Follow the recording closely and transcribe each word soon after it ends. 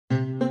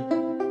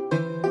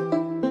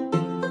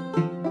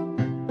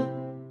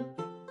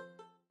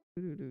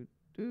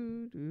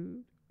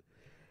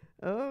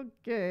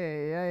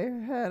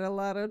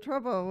of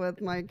trouble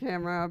with my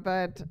camera,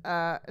 but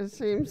it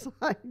seems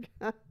like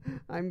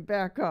I'm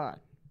back on.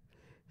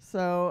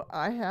 So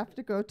I have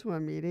to go to a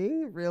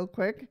meeting real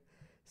quick.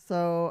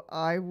 So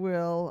I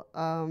will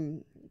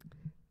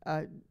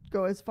uh,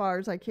 go as far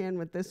as I can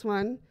with this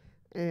one,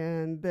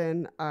 and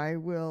then I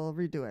will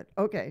redo it.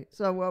 Okay,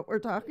 so what we're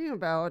talking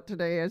about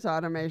today is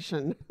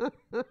automation.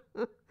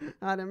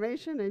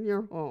 Automation in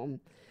your home.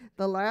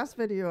 The last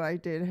video I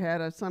did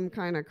had some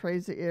kind of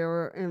crazy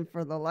error, and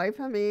for the life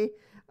of me,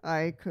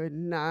 I could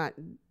not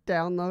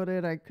download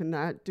it. I could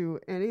not do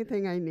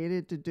anything I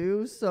needed to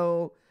do,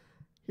 so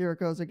here it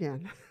goes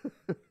again.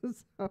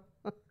 So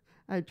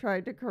I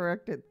tried to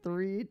correct it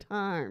 3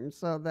 times,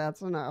 so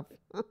that's enough.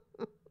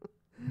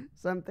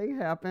 Something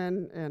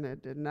happened and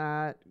it did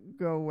not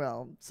go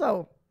well.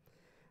 So,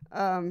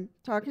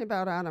 talking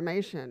about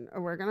automation,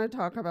 we're going to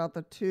talk about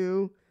the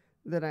two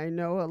that I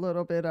know a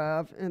little bit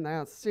of, and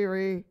that's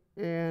Siri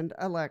and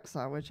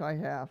Alexa, which I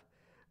have.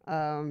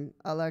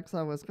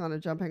 Alexa was kind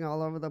of jumping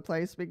all over the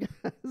place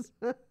because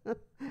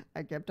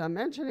I kept on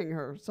mentioning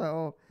her.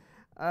 So,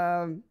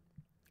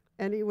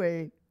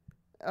 anyway,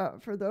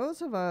 for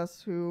those of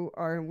us who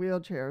are in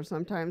wheelchairs,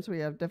 sometimes we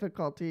have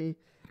difficulty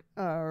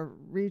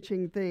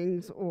reaching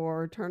things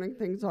or turning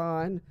things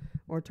on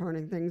or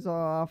turning things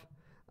off,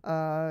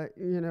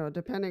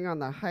 depending on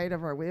the height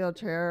of our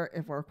wheelchair,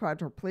 if we're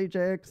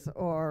quadriplegics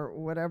or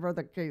whatever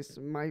the case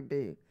might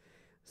be.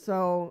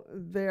 So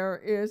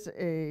there is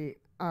a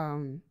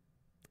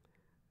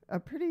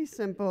pretty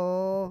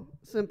simple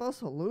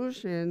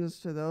solutions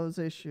to those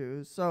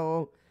issues.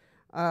 So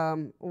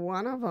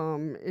one of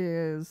them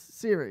is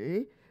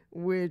Siri,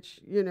 which,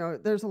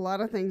 there's a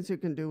lot of things you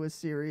can do with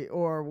Siri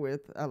or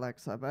with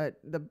Alexa, but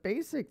the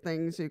basic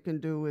things you can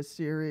do with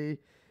Siri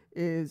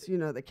is,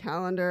 the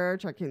calendar,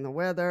 checking the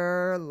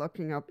weather,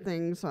 looking up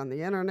things on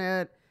the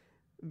internet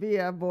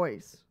via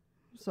voice.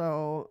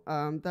 So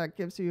that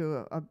gives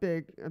you a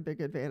big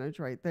advantage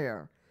right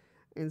there,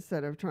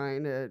 instead of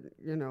trying to,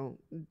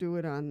 do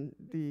it on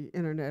the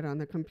internet, on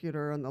the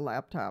computer, on the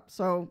laptop.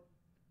 So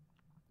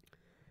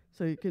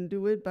you can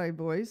do it by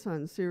voice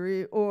on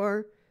Siri,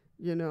 or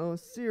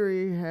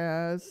Siri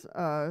has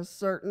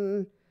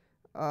certain,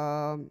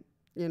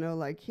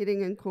 like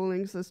heating and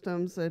cooling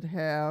systems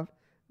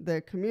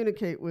that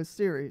communicate with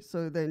Siri.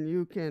 So then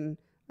you can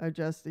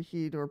adjust the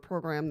heat or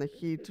program the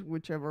heat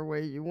whichever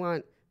way you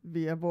want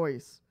via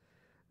voice.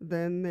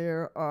 Then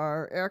there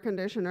are air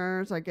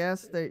conditioners, I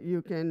guess, that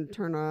you can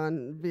turn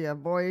on via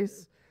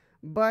voice,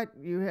 but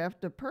you have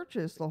to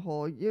purchase the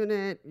whole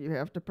unit. You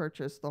have to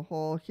purchase the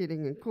whole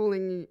heating and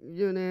cooling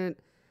unit.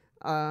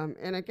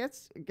 And it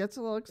gets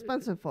a little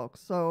expensive,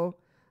 folks. So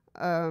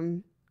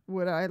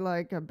what I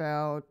like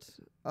about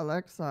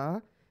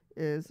Alexa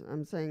is,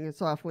 I'm saying it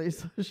softly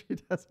so she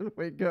doesn't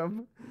wake up.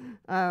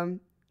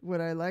 What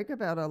I like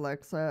about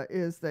Alexa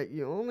is that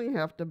you only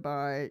have to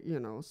buy,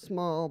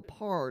 small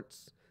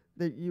parts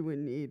that you would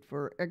need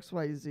for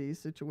XYZ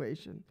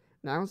situation.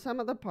 Now, some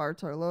of the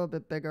parts are a little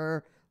bit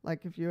bigger,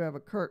 like if you have a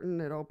curtain,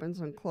 it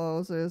opens and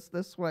closes.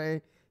 This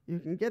way, you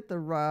can get the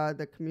rod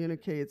that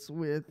communicates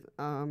with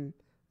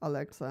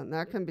Alexa, and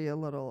that can be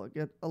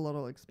get a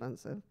little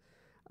expensive.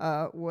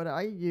 What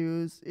I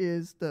use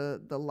is the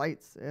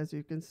lights, as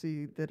you can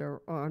see, that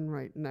are on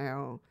right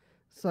now.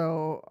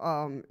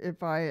 So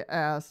if I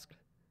ask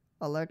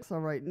Alexa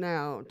right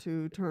now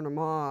to turn them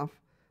off,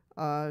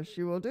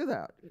 she will do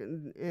that.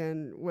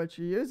 And what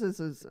she uses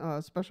is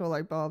special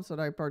light bulbs that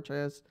I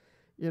purchased.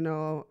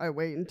 I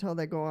wait until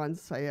they go on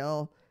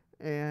sale,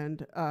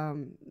 and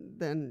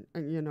then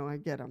I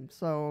get them.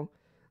 So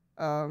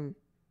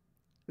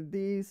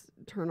these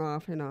turn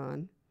off and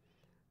on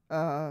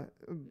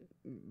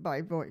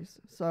by voice.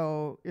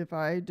 So if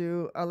I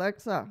do,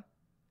 Alexa,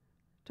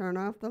 turn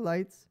off the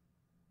lights.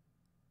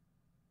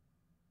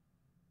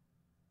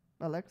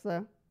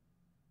 Alexa,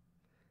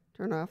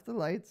 turn off the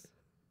lights.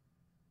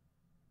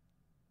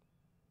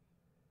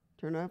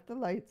 Turn off the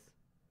lights.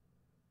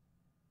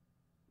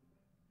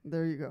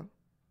 There you go.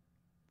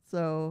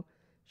 So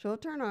she'll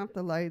turn off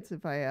the lights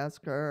if I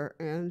ask her,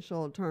 and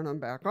she'll turn them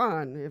back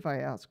on if I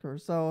ask her.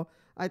 So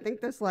I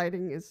think this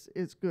lighting is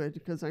good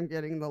because I'm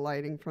getting the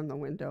lighting from the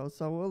window.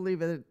 So we'll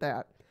leave it at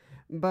that.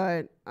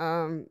 But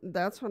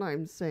that's what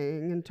I'm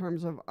saying in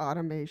terms of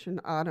automation,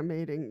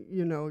 automating,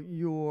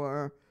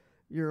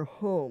 your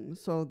home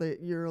so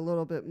that you're a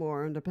little bit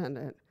more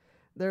independent.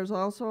 There's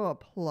also a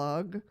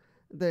plug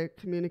that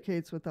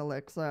communicates with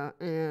Alexa,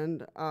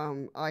 and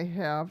I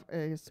have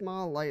a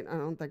small light. I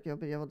don't think you'll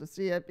be able to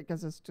see it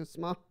because it's too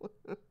small.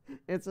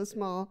 It's a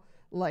small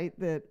light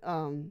that,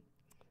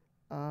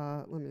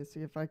 let me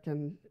see if I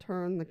can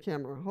turn the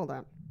camera. Hold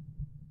on.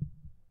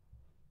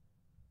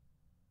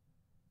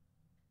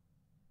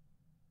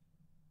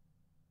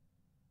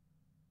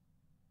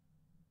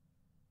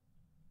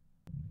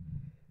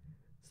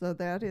 So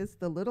that is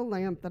the little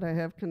lamp that I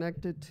have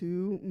connected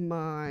to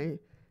my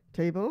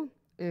table,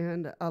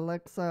 and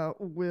Alexa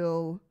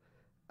will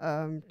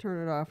turn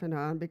it off and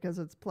on because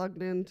it's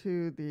plugged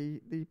into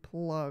the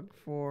plug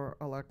for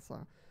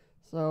Alexa.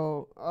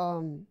 So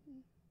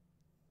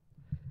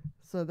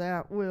So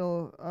that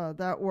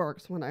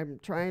works when I'm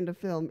trying to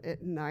film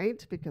at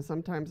night because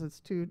sometimes it's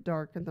too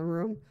dark in the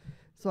room.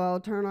 So I'll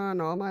turn on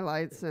all my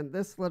lights and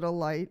this little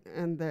light,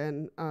 and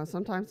then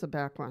sometimes the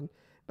back one.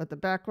 But the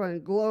back one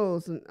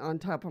glows on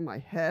top of my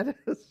head,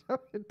 so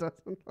it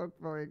doesn't look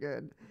very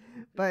good.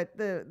 But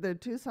the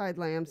two side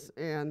lamps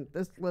and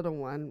this little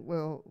one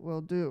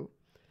will do,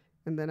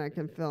 and then I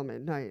can film at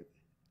night.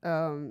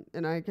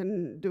 And I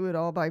can do it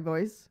all by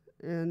voice,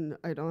 and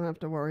I don't have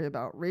to worry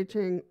about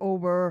reaching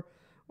over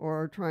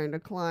or trying to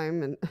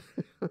climb. And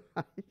if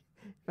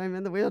I'm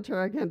in the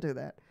wheelchair, I can't do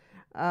that.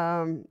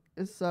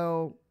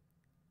 So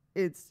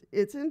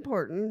it's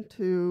important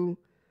to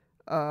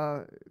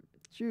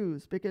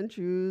pick and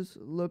choose,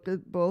 look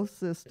at both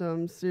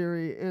systems,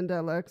 Siri and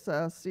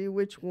Alexa, see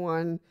which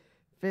one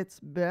fits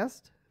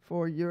best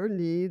for your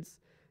needs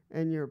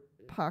and your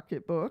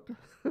pocketbook.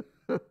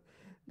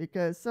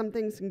 Because some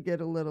things can get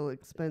a little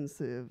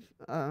expensive.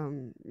 I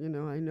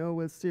know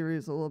with Siri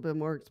it's a little bit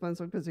more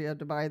expensive because you have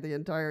to buy the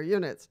entire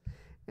units,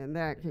 and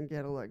that can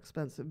get a little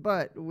expensive.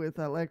 But with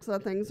Alexa,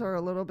 things are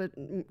a little bit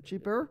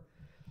cheaper,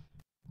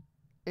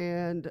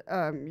 and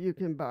you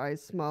can buy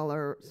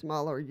smaller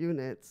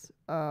units,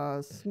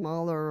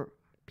 smaller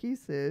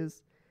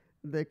pieces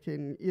that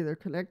can either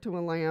connect to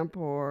a lamp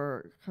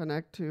or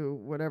connect to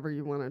whatever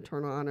you want to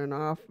turn on and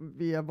off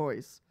via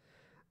voice.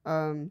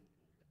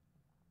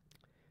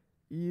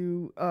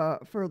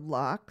 For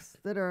locks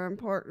that are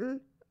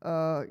important,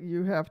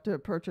 you have to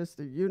purchase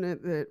the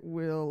unit that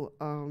will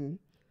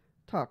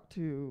talk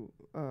to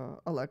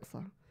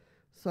Alexa.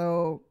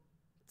 So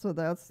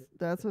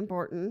that's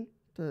important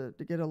to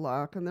get a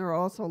lock. And there are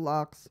also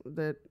locks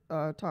that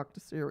talk to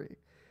Siri.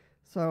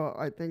 So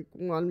I think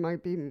one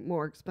might be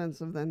more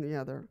expensive than the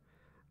other.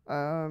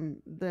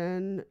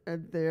 Then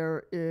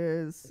there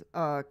is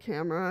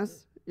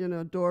cameras,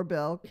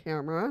 doorbell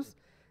cameras,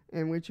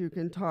 in which you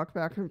can talk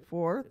back and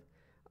forth.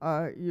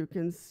 You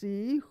can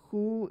see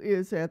who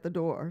is at the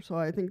door. So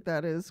I think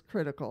that is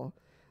critical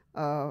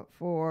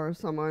for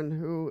someone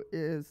who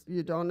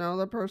you don't know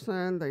the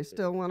person, they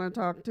still want to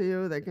talk to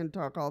you, they can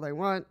talk all they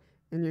want,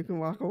 and you can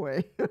walk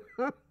away.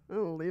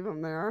 Leave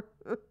them there.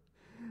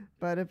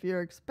 But if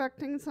you're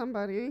expecting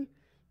somebody,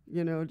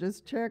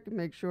 just check,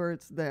 make sure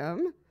it's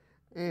them.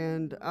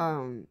 And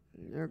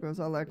there goes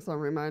Alexa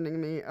reminding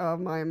me of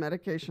my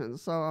medications.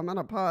 So I'm going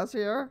to pause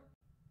here.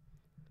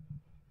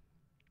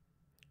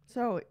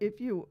 So if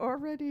you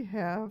already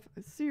have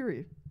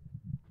Siri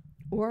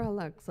or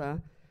Alexa,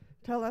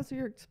 tell us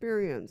your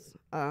experience.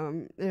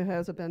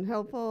 Has it been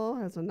helpful?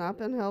 Has it not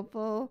been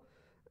helpful?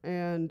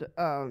 And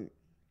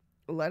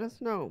let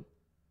us know.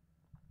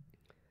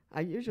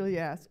 I usually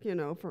ask,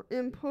 for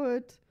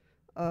input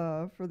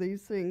for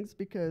these things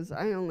because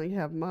I only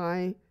have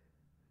my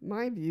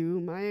view,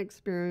 my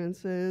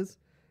experiences,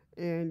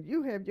 and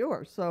you have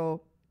yours.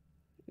 So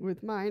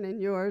with mine and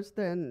yours,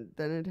 then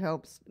it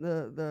helps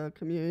the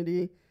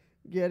community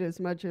get as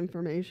much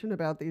information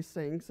about these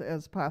things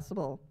as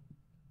possible.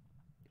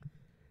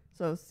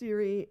 So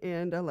Siri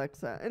and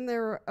Alexa. And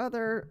there are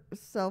other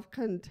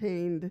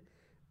self-contained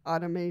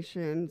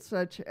automation,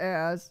 such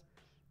as,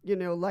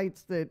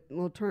 lights that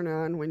will turn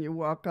on when you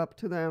walk up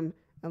to them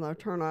and they'll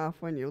turn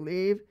off when you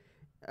leave.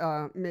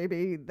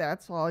 Maybe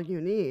that's all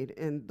you need.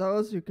 And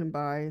those you can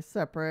buy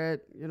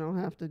separate. You don't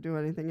have to do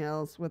anything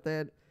else with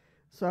it.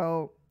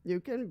 So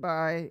you can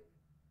buy,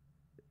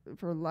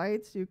 for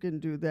lights, you can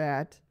do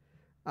that.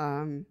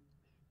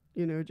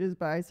 Just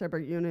buy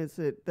separate units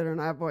that are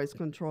not voice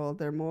controlled.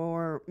 They're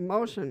more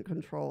motion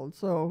controlled.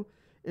 So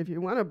if you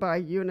want to buy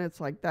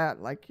units like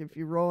that, like if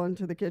you roll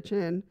into the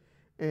kitchen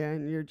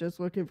and you're just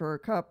looking for a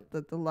cup,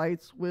 that the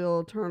lights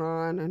will turn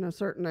on in a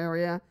certain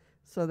area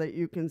so that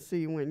you can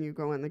see when you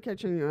go in the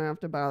kitchen. You don't have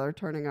to bother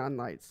turning on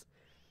lights.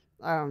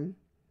 And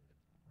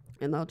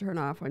they'll turn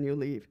off when you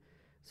leave.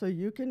 So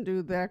you can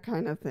do that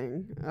kind of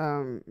thing,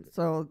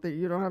 so that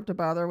you don't have to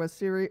bother with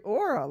Siri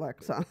or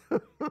Alexa,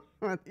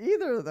 with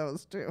either of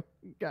those two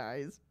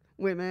guys,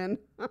 women.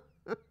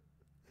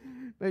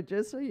 But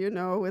just so you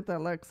know, with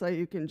Alexa,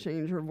 you can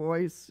change her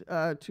voice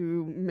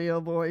to male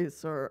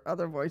voice or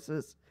other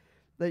voices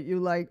that you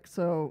like,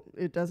 so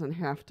it doesn't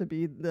have to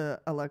be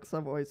the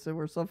Alexa voice that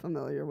we're so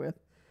familiar with.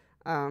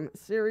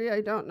 Siri,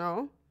 I don't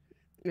know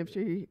if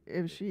she,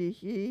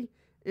 he,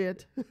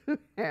 it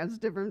has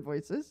different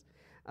voices.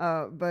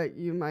 But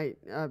you might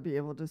be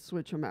able to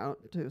switch them out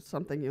to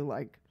something you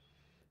like.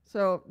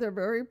 So they're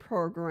very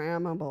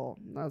programmable.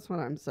 That's what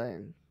I'm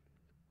saying.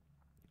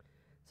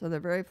 So they're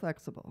very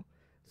flexible.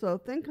 So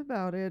think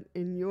about it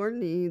in your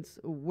needs.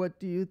 What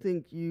do you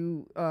think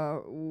you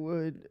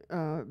would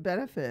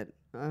benefit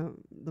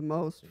the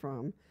most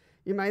from?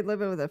 You might live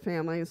with a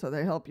family, so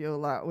they help you a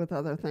lot with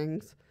other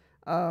things.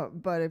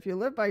 But if you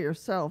live by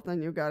yourself,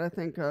 then you've got to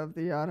think of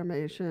the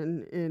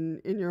automation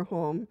in your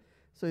home.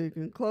 So you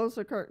can close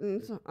the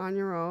curtains on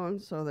your own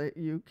so that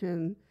you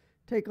can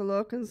take a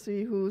look and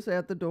see who's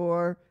at the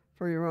door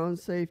for your own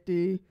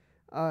safety.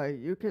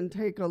 You can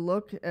take a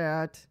look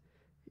at,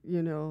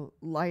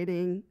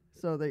 lighting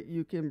so that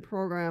you can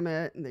program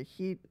it and the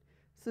heat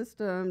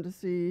system to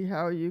see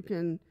how you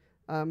can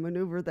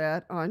maneuver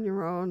that on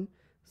your own.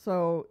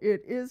 So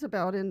it is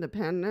about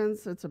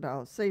independence. It's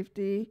about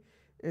safety.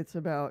 It's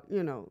about,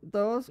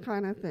 those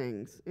kind of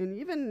things. And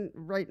even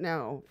right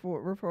now,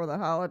 for the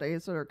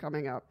holidays that are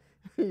coming up,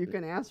 you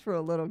can ask for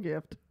a little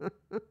gift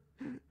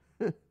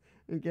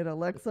and get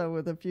Alexa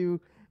with a few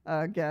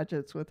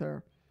gadgets with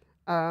her,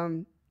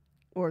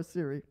 or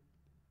Siri.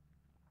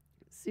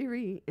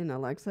 Siri and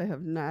Alexa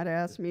have not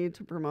asked me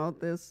to promote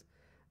this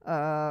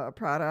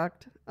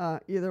product.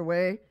 Either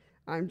way,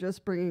 I'm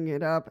just bringing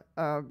it up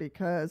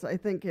because I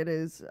think it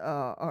is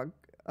an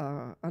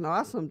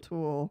awesome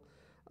tool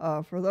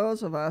for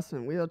those of us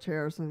in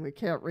wheelchairs and we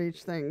can't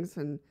reach things,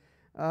 and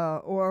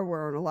or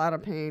we're in a lot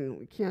of pain.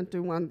 We can't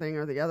do one thing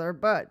or the other,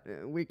 but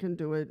we can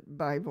do it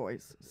by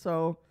voice.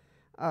 So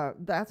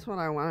that's what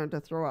I wanted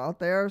to throw out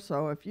there.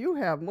 So if you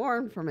have more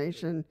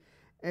information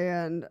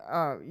and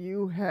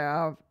you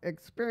have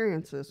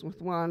experiences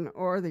with one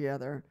or the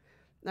other.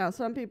 Now,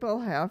 some people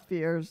have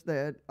fears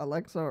that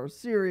Alexa or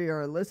Siri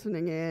are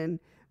listening in,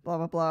 blah,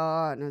 blah,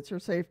 blah, and it's your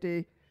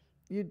safety.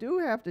 You do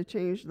have to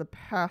change the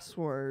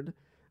password.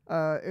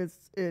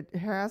 It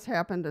has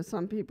happened to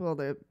some people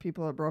that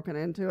people have broken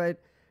into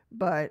it,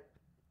 but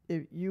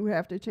you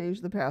have to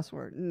change the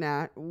password,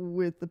 not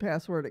with the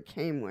password it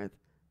came with,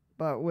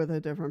 but with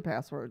a different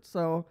password.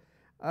 So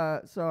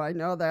I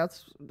know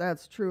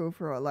that's true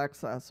for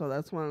Alexa. So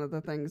that's one of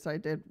the things I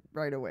did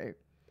right away.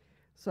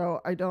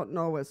 So I don't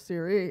know with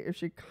Siri if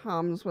she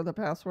comes with a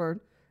password,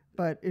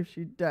 but if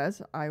she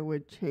does, I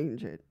would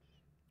change it.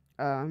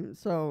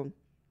 So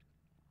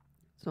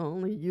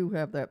only you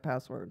have that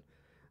password.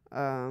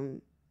 So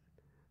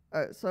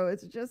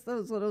it's just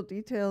those little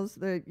details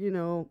that,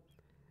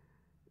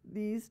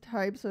 these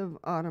types of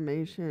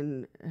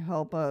automation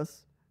help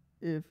us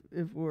if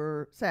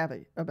we're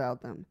savvy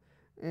about them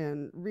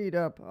and read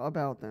up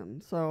about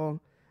them. So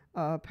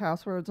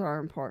passwords are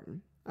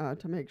important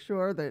to make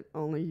sure that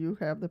only you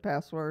have the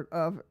password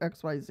of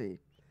XYZ.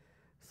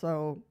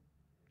 So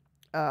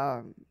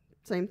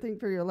same thing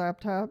for your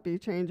laptop. Be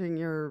changing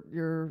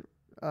your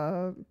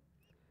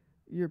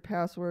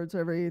passwords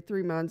every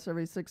 3 months,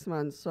 every 6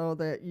 months, so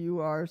that you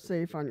are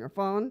safe on your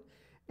phone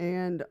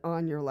and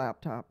on your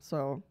laptop.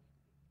 So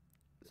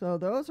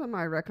those are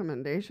my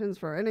recommendations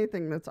for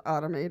anything that's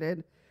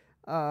automated.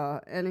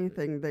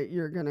 Anything that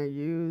you're going to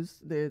use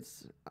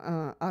that's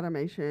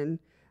automation,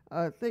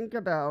 think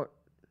about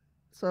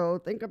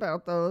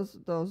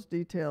those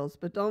details,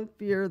 but don't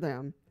fear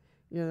them.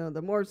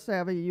 The more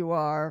savvy you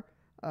are,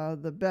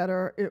 the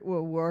better it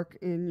will work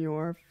in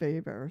your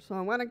favor. So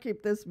I want to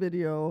keep this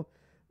video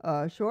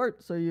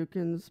short so you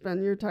can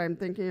spend your time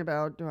thinking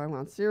about, do I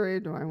want Siri?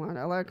 Do I want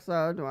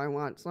Alexa? Do I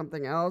want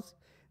something else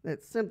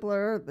that's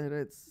simpler, that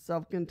it's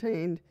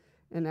self-contained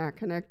and not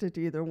connected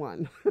to either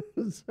one?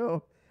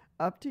 So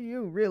up to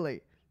you,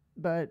 really.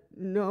 But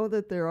know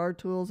that there are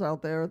tools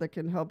out there that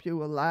can help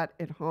you a lot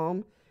at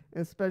home,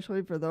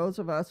 especially for those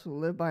of us who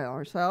live by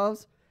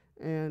ourselves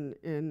and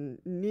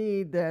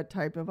need that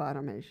type of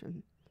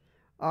automation.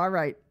 All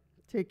right.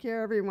 Take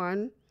care,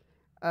 everyone.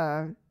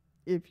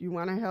 If you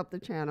want to help the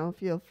channel,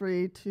 feel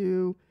free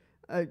to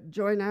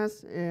join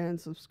us and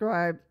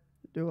subscribe.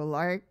 Do a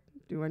like,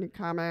 do any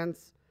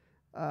comments,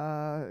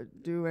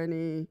 do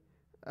any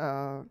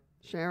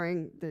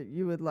sharing that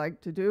you would like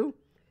to do.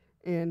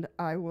 And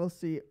I will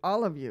see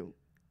all of you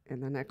in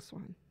the next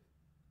one.